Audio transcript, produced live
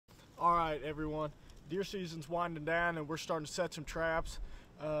All right, everyone. Deer season's winding down, and we're starting to set some traps.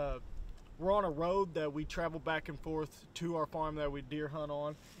 We're on a road that we travel back and forth to our farm that we deer hunt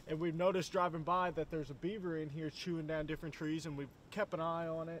on, and we've noticed driving by that there's a beaver in here chewing down different trees, and we've kept an eye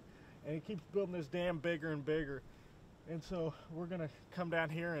on it, and it keeps building this dam bigger and bigger. And so we're gonna come down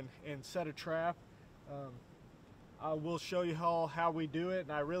here and set a trap. I will show you how we do it,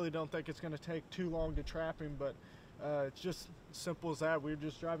 and I really don't think it's gonna take too long to trap him, but it's just simple as that. We were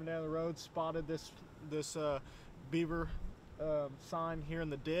just driving down the road, spotted this beaver sign here in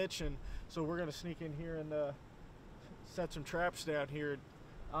the ditch, and so we're gonna sneak in here and set some traps down here. It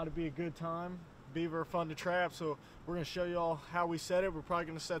ought to be a good time. Beaver are fun to trap, so we're gonna show you all how we set it. We're probably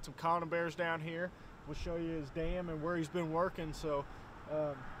gonna set some conibears down here. We'll show you his dam and where he's been working. So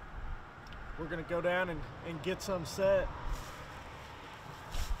we're gonna go down and get some set.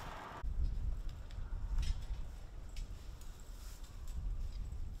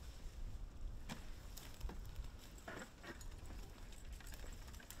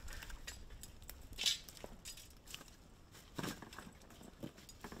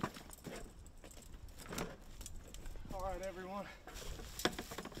 All right, everyone,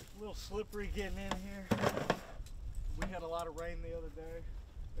 a little slippery getting in here. We had a lot of rain the other day.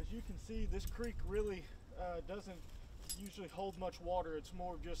 As you can see, this creek really doesn't usually hold much water. It's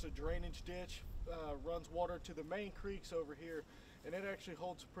more of just a drainage ditch, runs water to the main creeks over here, and it actually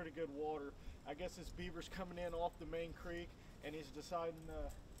holds pretty good water. I guess this beaver's coming in off the main creek, and he's deciding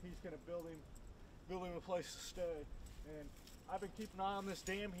he's gonna build him a place to stay. And I've been keeping an eye on this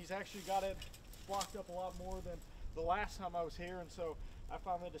dam. He's actually got it blocked up a lot more than the last time I was here, and so I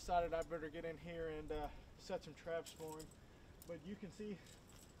finally decided I better get in here and set some traps for him. But you can see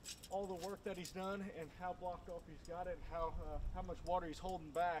all the work that he's done and how blocked off he's got it, and how much water he's holding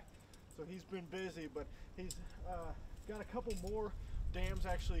back. So he's been busy, but he's got a couple more dams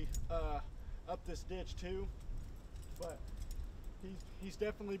actually up this ditch too. But he's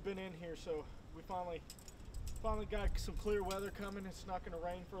definitely been in here. So we finally got some clear weather coming. It's not going to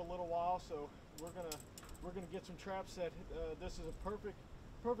rain for a little while, so we're gonna get some traps set. This is a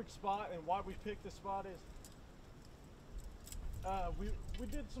perfect spot, and why we picked this spot is we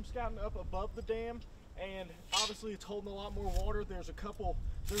did some scouting up above the dam, and obviously it's holding a lot more water. There's a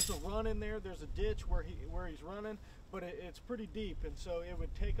run in there. There's a ditch where he's running, but it's pretty deep, and so it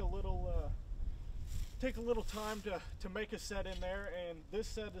would take a little time to make a set in there. And this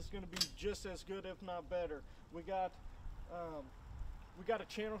set is going to be just as good, if not better. We got a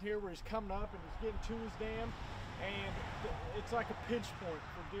channel here where he's coming up and he's getting to his dam, and it's like a pinch point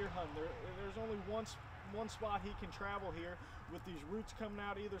for deer hunting. There's only one spot he can travel here with these roots coming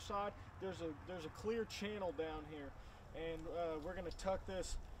out either side. There's a clear channel down here, and we're gonna tuck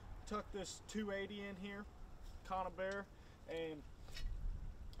this 280 in here, conibear, and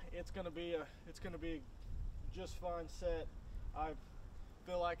it's gonna be a just fine set. I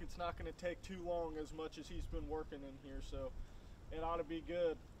feel like it's not gonna take too long, as much as he's been working in here, so it ought to be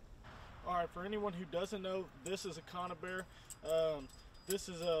good. All right, for anyone who doesn't know, this is a conibear. This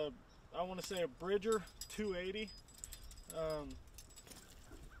is I want to say a Bridger 280.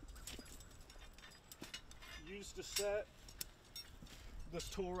 Used to set this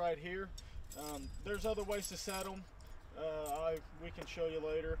tool right here. There's other ways to set them. We can show you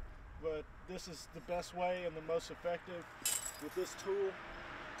later, but this is the best way and the most effective with this tool.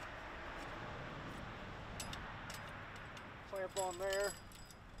 Clamp on there,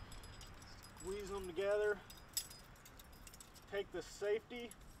 squeeze them together, take the safety,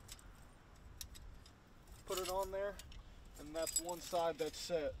 put it on there, and that's one side that's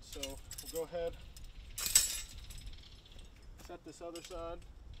set. So we'll go ahead, set this other side.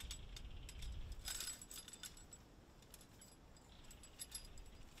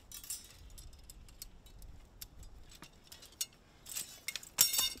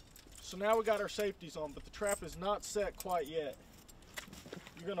 So now we got our safeties on, but the trap is not set quite yet.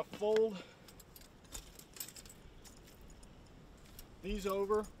 You're gonna fold these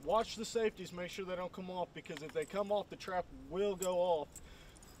over. Watch the safeties, make sure they don't come off, because if they come off, the trap will go off,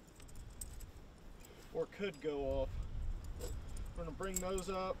 or could go off. We're gonna bring those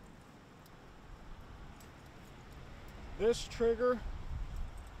up. This trigger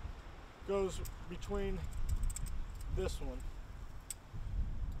goes between this one.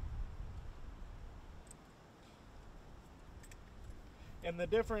 And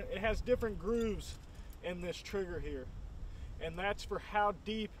it has different grooves in this trigger here, and that's for how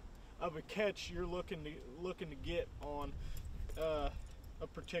deep of a catch you're looking to get on a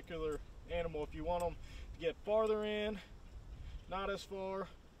particular animal. If you want them to get farther in, not as far.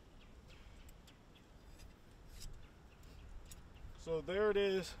 So there it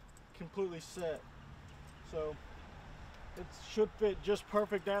is, completely set. So it should fit just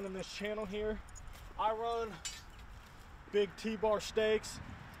perfect down in this channel here. I run big T-bar stakes.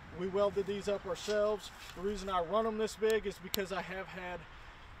 We welded these up ourselves. The reason I run them this big is because I have had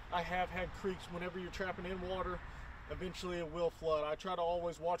creeks. Whenever you're trapping in water, eventually it will flood. I try to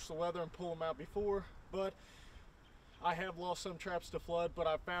always watch the weather and pull them out before, but I have lost some traps to flood, but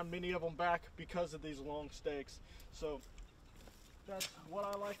I've found many of them back because of these long stakes. So that's what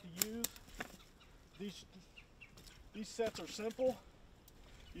I like to use. These sets are simple.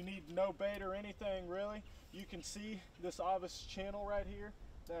 You need no bait or anything really. You can see this obvious channel right here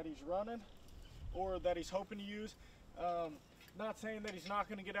that he's running or that he's hoping to use. Not saying that he's not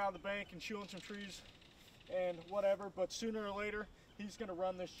going to get out of the bank and chew on some trees and whatever, but sooner or later he's going to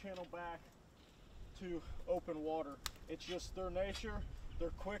run this channel back to open water. It's just their nature. They're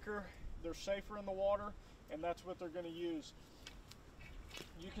quicker, they're safer in the water, and that's what they're going to use.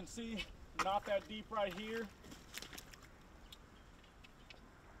 You can see not that deep right here.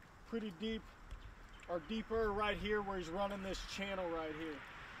 Pretty deep, or deeper right here where he's running this channel right here.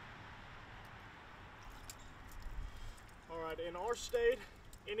 Alright, in our state,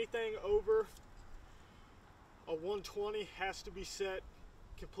 anything over a 120 has to be set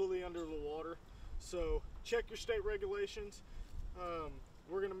completely under the water. So check your state regulations.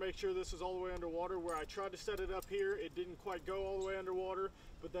 We're going to make sure this is all the way underwater. Where I tried to set it up here, it didn't quite go all the way underwater,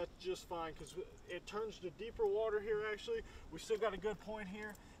 but that's just fine because it turns to deeper water here actually. We still got a good point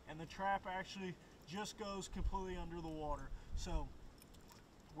here, and the trap actually just goes completely under the water. So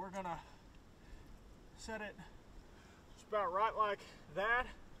we're going to set it about right like that.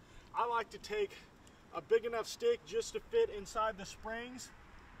 I like to take a big enough stick just to fit inside the springs,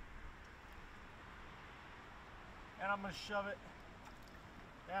 and I'm going to shove it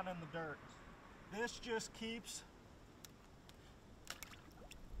down in the dirt. This just get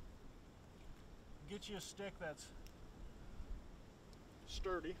you a stick that's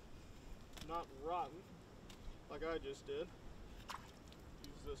sturdy, not rotten like I just did.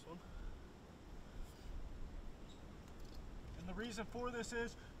 Use this one. And the reason for this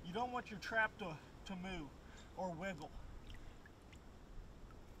is you don't want your trap to move or wiggle.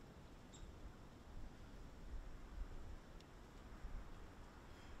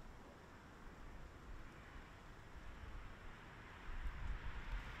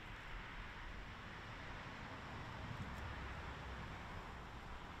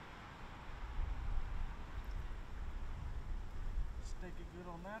 Stick it good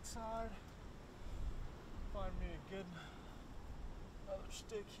on that side. Find me a good other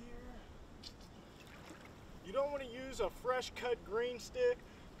stick here. You don't want to use a fresh cut green stick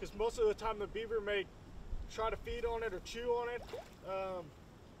because most of the time the beaver may try to feed on it or chew on it.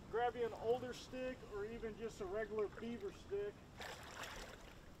 Grab you an older stick or even just a regular beaver stick.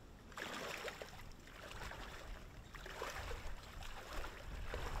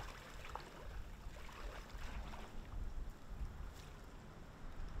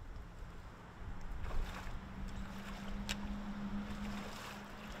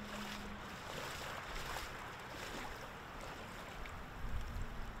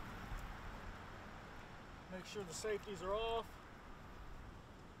 Make sure the safeties are off.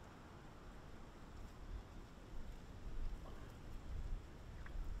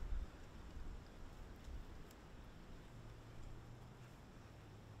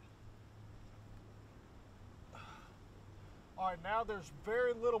 Alright, now there's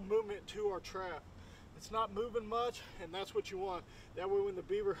very little movement to our trap. It's not moving much, and that's what you want. That way when the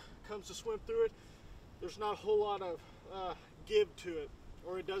beaver comes to swim through it, there's not a whole lot of give to it,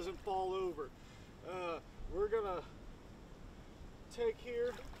 or it doesn't fall over. We're gonna take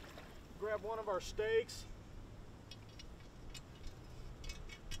here, grab one of our stakes,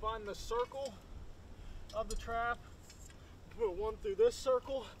 find the circle of the trap, put one through this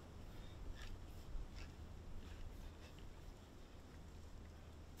circle,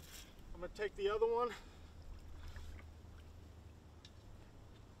 I'm gonna take the other one,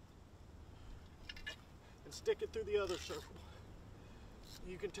 and stick it through the other circle.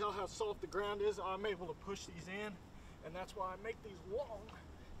 You can tell how soft the ground is. I'm able to push these in, and that's why I make these long.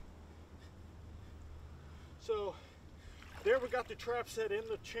 So there we got the trap set in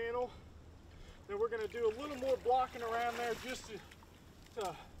the channel. Now we're going to do a little more blocking around there just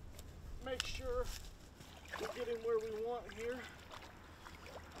to make sure we get in where we want here.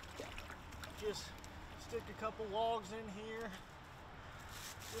 Just stick a couple logs in here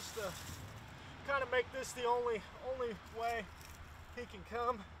just to kind of make this the only way he can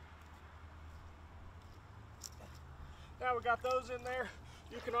come. Now we got those in there.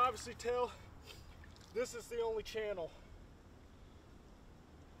 You can obviously tell this is the only channel.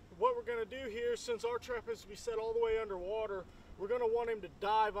 What we're gonna do here, since our trap has to be set all the way underwater, we're gonna want him to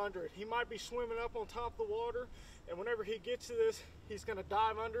dive under it. He might be swimming up on top of the water, and whenever he gets to this, he's gonna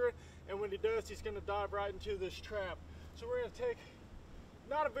dive under it, and when he does, he's gonna dive right into this trap. So we're gonna take,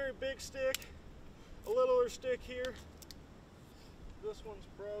 not a very big stick, a littler stick here. This one's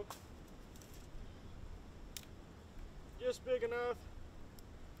broke. Just big enough.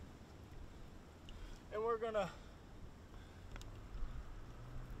 And we're gonna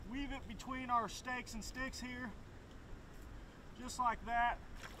weave it between our stakes and sticks here, just like that.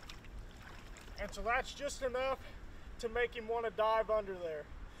 And so that's just enough to make him want to dive under there.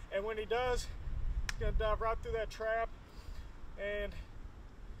 And when he does, he's gonna dive right through that trap, and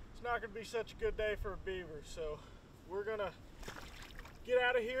it's not gonna be such a good day for a beaver. So we're gonna get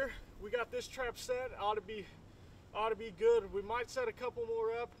out of here. We got this trap set, ought to be good. We might set a couple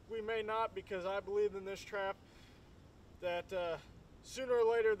more up, we may not, because I believe in this trap that sooner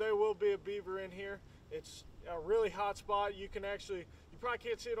or later there will be a beaver in here. It's a really hot spot. You probably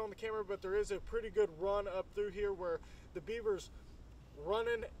can't see it on the camera, but there is a pretty good run up through here where the beaver's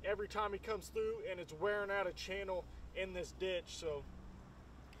running every time he comes through, and it's wearing out a channel in this ditch. So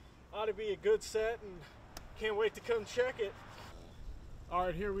ought to be a good set, and can't wait to come check it. All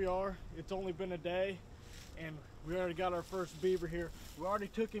right, here we are. It's only been a day, and we already got our first beaver here. We already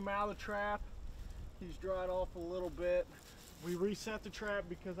took him out of the trap. He's dried off a little bit. We reset the trap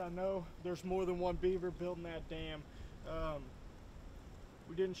because I know there's more than one beaver building that dam.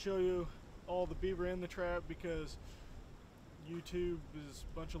 We didn't show you all the beaver in the trap because YouTube is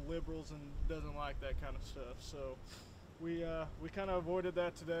a bunch of liberals and doesn't like that kind of stuff. So we kind of avoided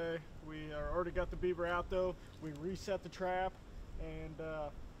that today. We already got the beaver out though. We reset the trap, and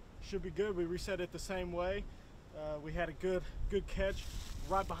should be good. We reset it the same way. We had a good catch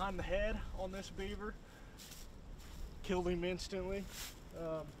right behind the head on this beaver. Killed him instantly.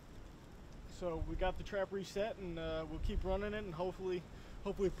 So we got the trap reset, and we'll keep running it, and hopefully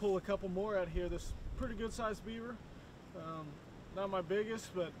pull a couple more out here. This pretty good sized beaver. Not my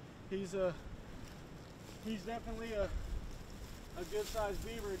biggest, but he's definitely a good sized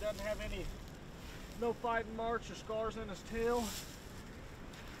beaver. He doesn't have no fighting marks or scars in his tail.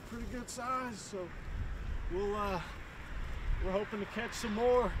 Pretty good size, so we're hoping to catch some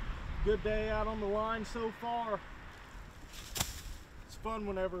more. Good day out on the line so far. It's fun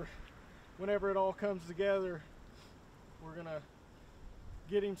whenever it all comes together. We're gonna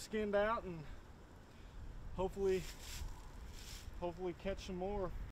get him skinned out and hopefully catch some more.